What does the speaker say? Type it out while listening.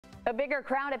A bigger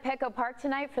crowd at Petco Park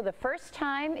tonight for the first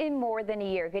time in more than a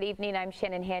year. Good evening, I'm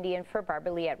Shannon Handy in for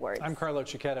Barbara Lee Edwards. I'm Carlo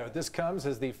Cicchetto. This comes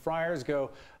as the Friars go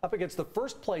up against the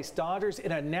first place Dodgers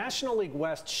in a National League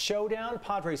West showdown.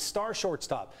 Padres star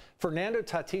shortstop Fernando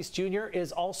Tatis Jr.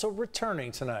 is also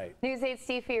returning tonight. News 8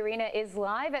 Steve Fiorina is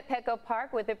live at Petco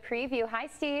Park with a preview. Hi,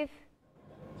 Steve.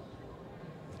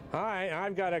 Hi,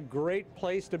 I've got a great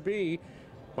place to be.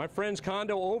 My friend's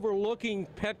condo overlooking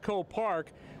Petco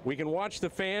Park. We can watch the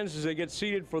fans as they get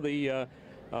seated for the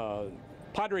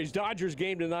Padres-Dodgers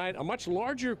game tonight. A much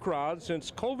larger crowd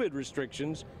since COVID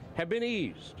restrictions have been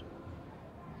eased.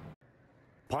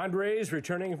 Padres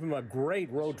returning from a great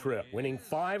road trip, winning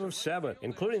 5 of 7,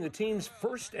 including the team's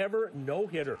first ever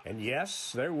no-hitter. And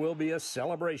yes, there will be a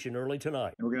celebration early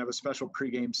tonight. We're going to have a special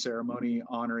pregame ceremony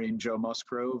honoring Joe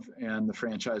Musgrove and the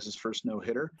franchise's first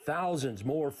no-hitter. Thousands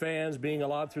more fans being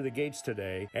allowed through the gates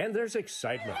today, and there's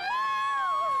excitement.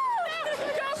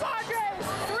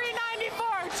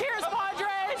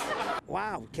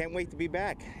 Wow, can't wait to be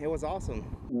back. It was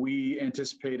awesome. We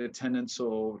anticipate attendance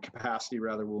capacity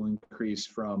will increase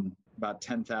from about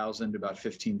 10,000 to about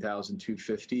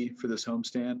 15,250 for this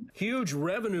homestand. Huge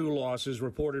revenue losses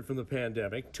reported from the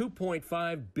pandemic,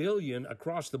 $2.5 billion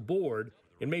across the board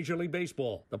in Major League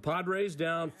Baseball. The Padres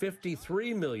down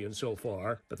 $53 million so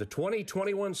far, but the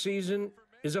 2021 season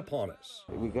is upon us.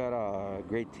 We got a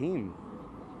great team.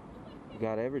 We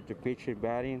got everything, pitching,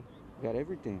 batting. Got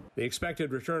everything. The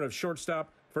expected return of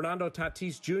shortstop Fernando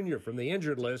Tatis Jr. from the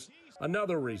injured list,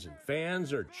 another reason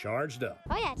fans are charged up.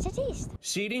 Oh yeah, Tatis.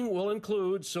 Seating will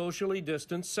include socially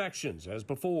distanced sections as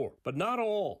before, but not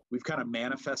all. We've kind of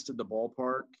manifested the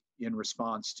ballpark in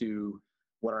response to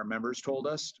what our members told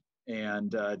us,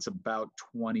 and it's about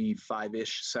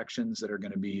 25-ish sections that are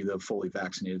going to be the fully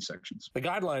vaccinated sections. The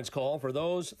guidelines call for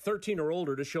those 13 or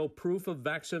older to show proof of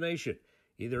vaccination,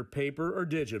 either paper or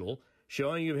digital,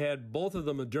 showing you've had both of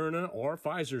the Moderna or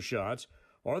Pfizer shots,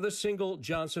 or the single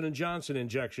Johnson & Johnson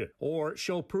injection, or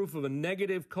show proof of a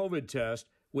negative COVID test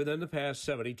within the past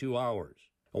 72 hours.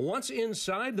 Once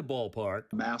inside the ballpark,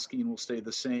 masking will stay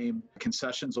the same,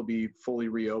 concessions will be fully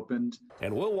reopened,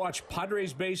 and we'll watch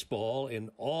Padres baseball in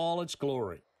all its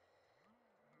glory.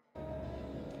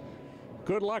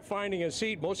 Good luck finding a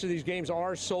seat. Most of these games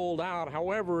are sold out.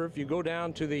 However, if you go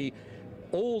down to the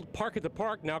old Park at the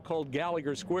Park, now called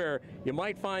Gallagher Square, you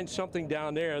might find something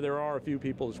down there. There are a few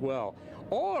people as well.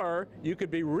 Or you could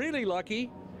be really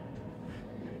lucky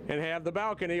and have the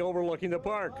balcony overlooking the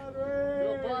park.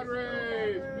 Go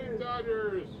Padres! Beat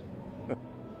Dodgers!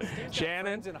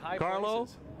 Shannon, Carlo,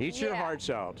 eat your hearts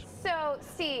out. So,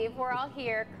 Steve, we're all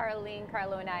here, Carlene,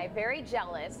 Carlo, and I, very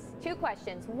jealous. 2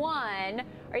 questions. 1,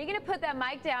 are you going to put that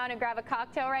mic down and grab a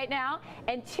cocktail right now?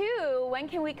 And 2, when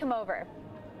can we come over?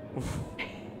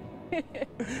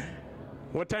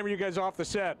 What time are you guys off the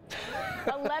set?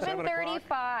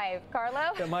 11:35.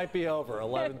 Carlo? It might be over,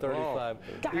 11:35.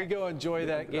 Oh. You go enjoy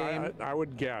that game. I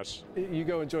would guess. You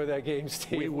go enjoy that game,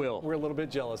 Steve. We will. We're a little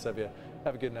bit jealous of you.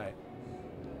 Have a good night.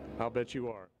 I'll bet you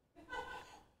are.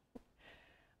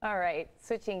 All right,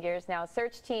 switching gears now.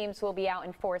 Search teams will be out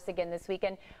in force again this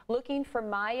weekend looking for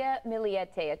Maya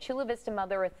Miliete, a Chula Vista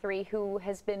mother of 3 who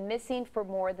has been missing for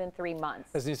more than 3 months.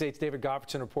 As News 8's David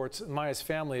Goffredson reports, Maya's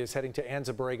family is heading to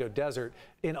Anza Borrego Desert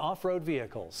in off-road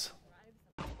vehicles.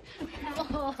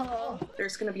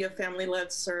 There's going to be a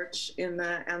family-led search in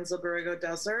the Anza Borrego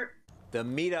Desert. The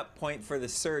meetup point for the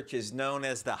search is known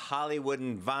as the Hollywood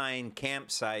and Vine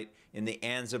campsite in the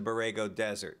Anza Borrego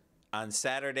Desert. On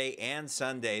Saturday and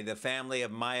Sunday, the family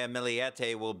of Maya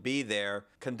Miliete will be there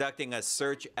conducting a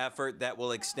search effort that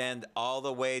will extend all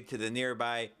the way to the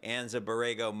nearby Anza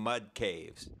Borrego mud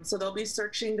caves. So they'll be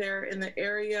searching there in the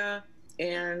area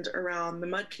and around the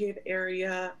mud cave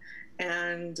area,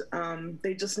 and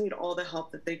they just need all the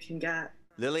help that they can get.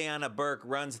 Liliana Burke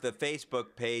runs the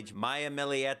Facebook page Maya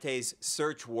Miliete's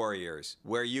Search Warriors,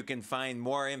 where you can find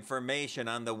more information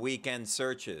on the weekend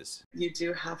searches. You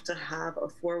do have to have a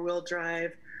 4-wheel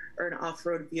drive or an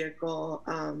off-road vehicle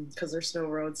because there's no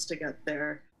roads to get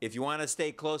there. If you want to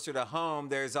stay closer to home,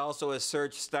 there's also a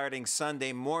search starting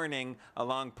Sunday morning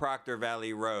along Proctor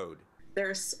Valley Road.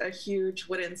 There's a huge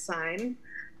wooden sign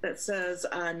that says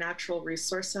Natural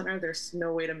Resource Center. There's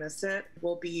no way to miss it.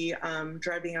 We'll be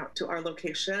driving out to our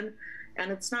location,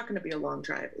 and it's not going to be a long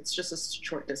drive. It's just a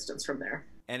short distance from there.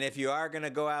 And if you are going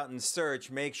to go out and search,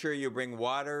 make sure you bring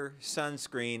water,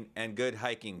 sunscreen, and good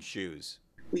hiking shoes.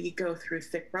 We go through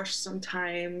thick brush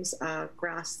sometimes,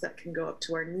 grass that can go up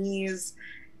to our knees.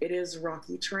 It is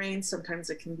rocky terrain.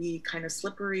 Sometimes it can be kind of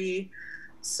slippery.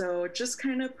 So just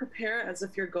kind of prepare as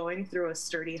if you're going through a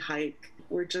sturdy hike.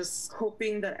 We're just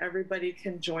hoping that everybody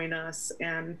can join us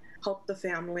and help the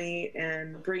family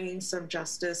in bringing some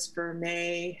justice for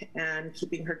May and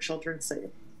keeping her children safe.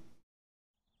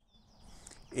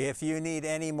 If you need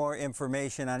any more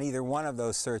information on either one of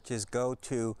those searches, go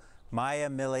to Maya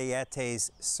Milliete's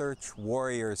Search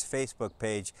Warriors Facebook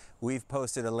page. We've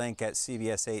posted a link at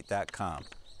CBS8.com.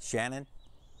 Shannon?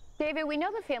 David, we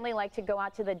know the family like to go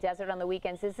out to the desert on the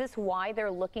weekends. Is this why they're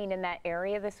looking in that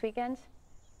area this weekend?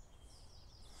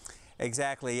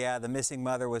 Exactly, yeah. The missing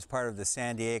mother was part of the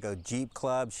San Diego Jeep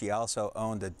Club. She also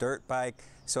owned a dirt bike,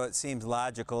 so it seems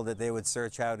logical that they would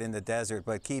search out in the desert.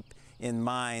 But keep in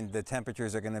mind, the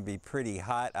temperatures are going to be pretty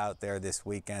hot out there this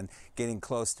weekend, getting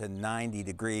close to 90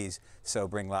 degrees, so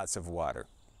bring lots of water.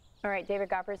 All right, David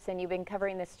Gopperson, you've been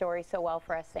covering this story so well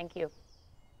for us. Thank you.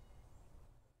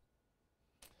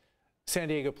 San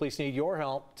Diego police need your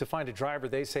help to find a driver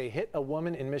they say hit a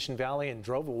woman in Mission Valley and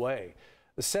drove away.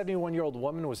 The 71-year-old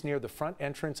woman was near the front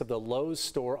entrance of the Lowe's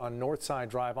store on Northside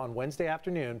Drive on Wednesday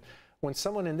afternoon when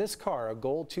someone in this car, a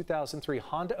gold 2003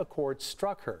 Honda Accord,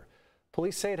 struck her.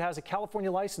 Police say it has a California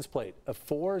license plate of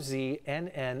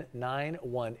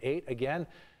 4ZNN918. Again,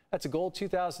 that's a gold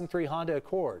 2003 Honda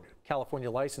Accord,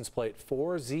 California license plate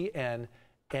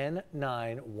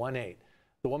 4ZNN918.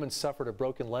 The woman suffered a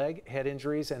broken leg, head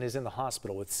injuries, and is in the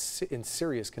hospital in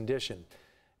serious condition.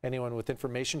 Anyone with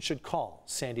information should call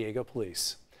San Diego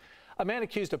Police. A man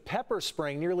accused of pepper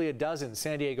spraying nearly a dozen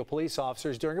San Diego police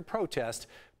officers during a protest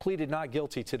pleaded not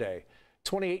guilty today.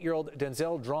 28-year-old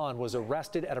Denzel Drawn was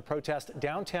arrested at a protest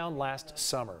downtown last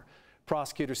summer.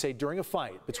 Prosecutors say during a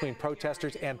fight between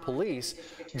protesters and police,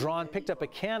 Drawn picked up a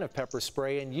can of pepper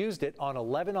spray and used it on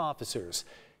 11 officers.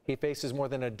 He faces more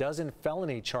than a dozen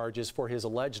felony charges for his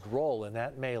alleged role in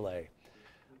that melee.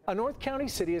 A North County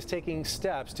city is taking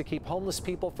steps to keep homeless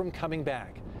people from coming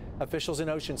back. Officials in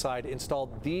Oceanside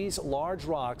installed these large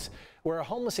rocks where a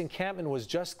homeless encampment was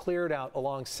just cleared out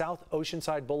along South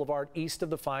Oceanside Boulevard east of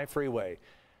the 5 freeway.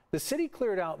 The city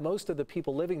cleared out most of the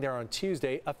people living there on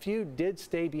Tuesday. A few did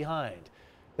stay behind.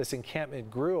 This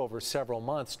encampment grew over several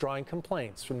months, drawing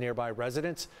complaints from nearby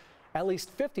residents. At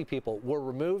least 50 people were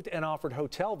removed and offered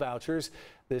hotel vouchers.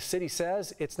 The city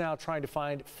says it's now trying to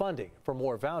find funding for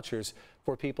more vouchers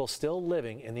for people still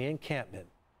living in the encampment.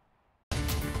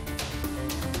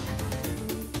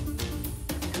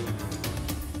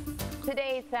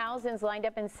 Today, thousands lined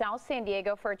up in South San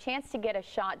Diego for a chance to get a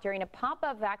shot during a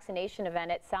pop-up vaccination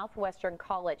event at Southwestern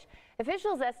College.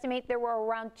 Officials estimate there were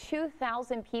around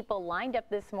 2,000 people lined up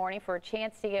this morning for a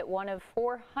chance to get one of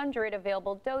 400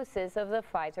 available doses of the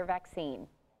Pfizer vaccine.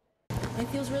 It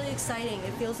feels really exciting.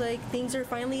 It feels like things are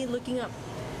finally looking up.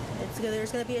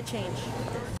 There's going to be a change.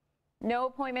 No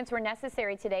appointments were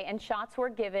necessary today, and shots were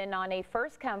given on a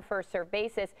first-come, first-served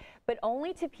basis, but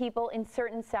only to people in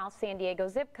certain South San Diego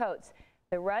zip codes.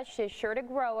 The rush is sure to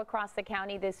grow across the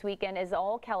county this weekend as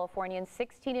all Californians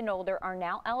 16 and older are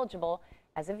now eligible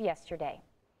as of yesterday.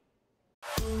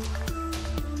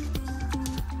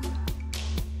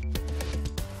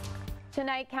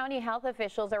 Tonight, county health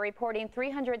officials are reporting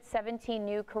 317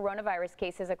 new coronavirus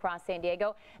cases across San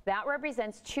Diego. That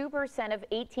represents 2% of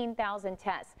 18,000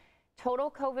 tests.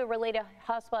 Total COVID-related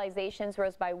hospitalizations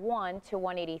rose by 1 to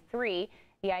 183.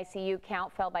 The ICU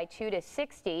count fell by 2 to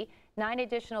 60. 9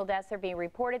 additional deaths are being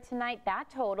reported tonight. That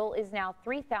total is now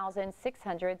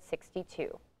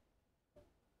 3,662.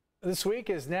 This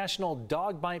week is National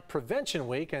Dog Bite Prevention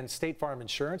Week, and State Farm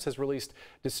Insurance has released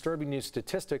disturbing new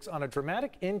statistics on a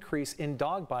dramatic increase in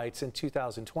dog bites in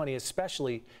 2020,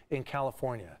 especially in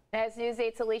California. As News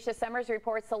 8's Alicia Summers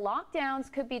reports, the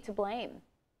lockdowns could be to blame.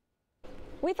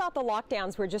 We thought the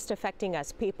lockdowns were just affecting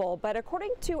us people, but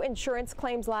according to insurance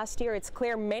claims last year, it's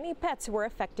clear many pets were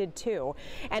affected too.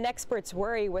 And experts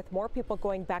worry with more people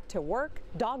going back to work,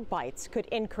 dog bites could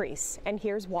increase. And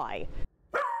here's why.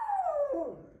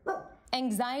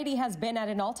 Anxiety has been at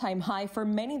an all-time high for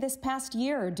many this past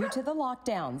year due to the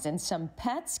lockdowns, and some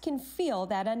pets can feel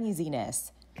that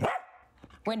uneasiness.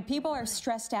 When people are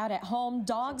stressed out at home,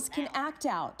 dogs can act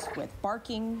out with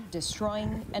barking,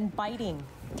 destroying, and biting.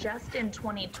 Just in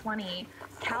 2020,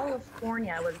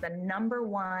 California was the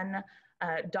 #1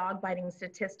 dog biting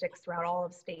statistics throughout all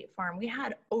of State Farm. We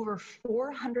had over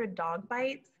 400 dog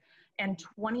bites and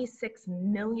 $26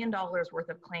 million worth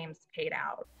of claims paid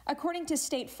out. According to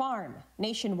State Farm,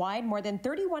 nationwide, more than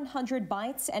 3,100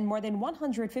 bites and more than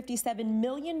 $157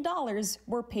 million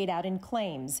were paid out in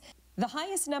claims. The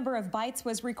highest number of bites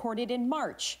was recorded in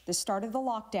March, the start of the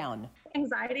lockdown.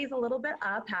 Anxiety is a little bit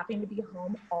up, having to be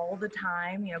home all the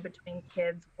time, between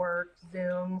kids, work,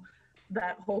 Zoom,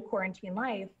 that whole quarantine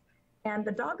life. And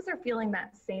the dogs are feeling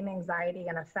that same anxiety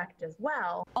and effect as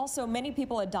well. Also, many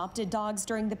people adopted dogs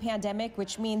during the pandemic,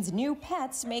 which means new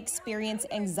pets may experience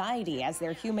anxiety as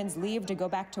their humans leave to go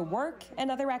back to work and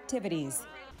other activities.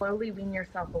 Slowly wean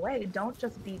yourself away. Don't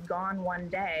just be gone one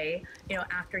day,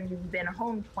 after you've been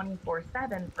home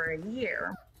 24/7 for a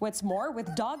year. What's more,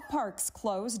 with dog parks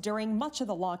closed during much of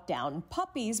the lockdown,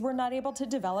 puppies were not able to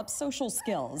develop social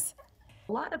skills.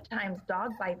 A lot of times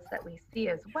dog bites that we see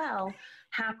as well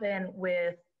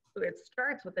it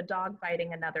starts with the dog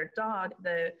biting another dog.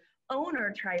 The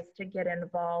owner tries to get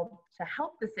involved to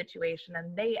help the situation,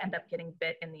 and they end up getting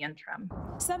bit in the interim.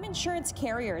 Some insurance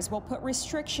carriers will put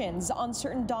restrictions on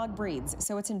certain dog breeds,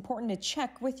 so it's important to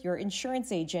check with your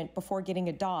insurance agent before getting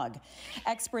a dog.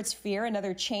 Experts fear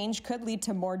another change could lead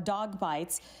to more dog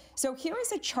bites. So here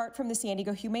is a chart from the San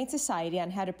Diego Humane Society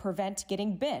on how to prevent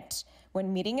getting bit.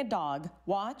 When meeting a dog,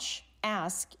 watch,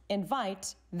 ask,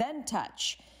 invite, then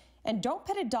touch. And don't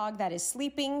pet a dog that is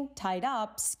sleeping, tied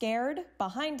up, scared,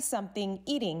 behind something,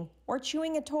 eating, or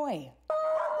chewing a toy.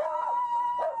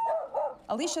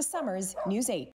 Alicia Summers, News 8.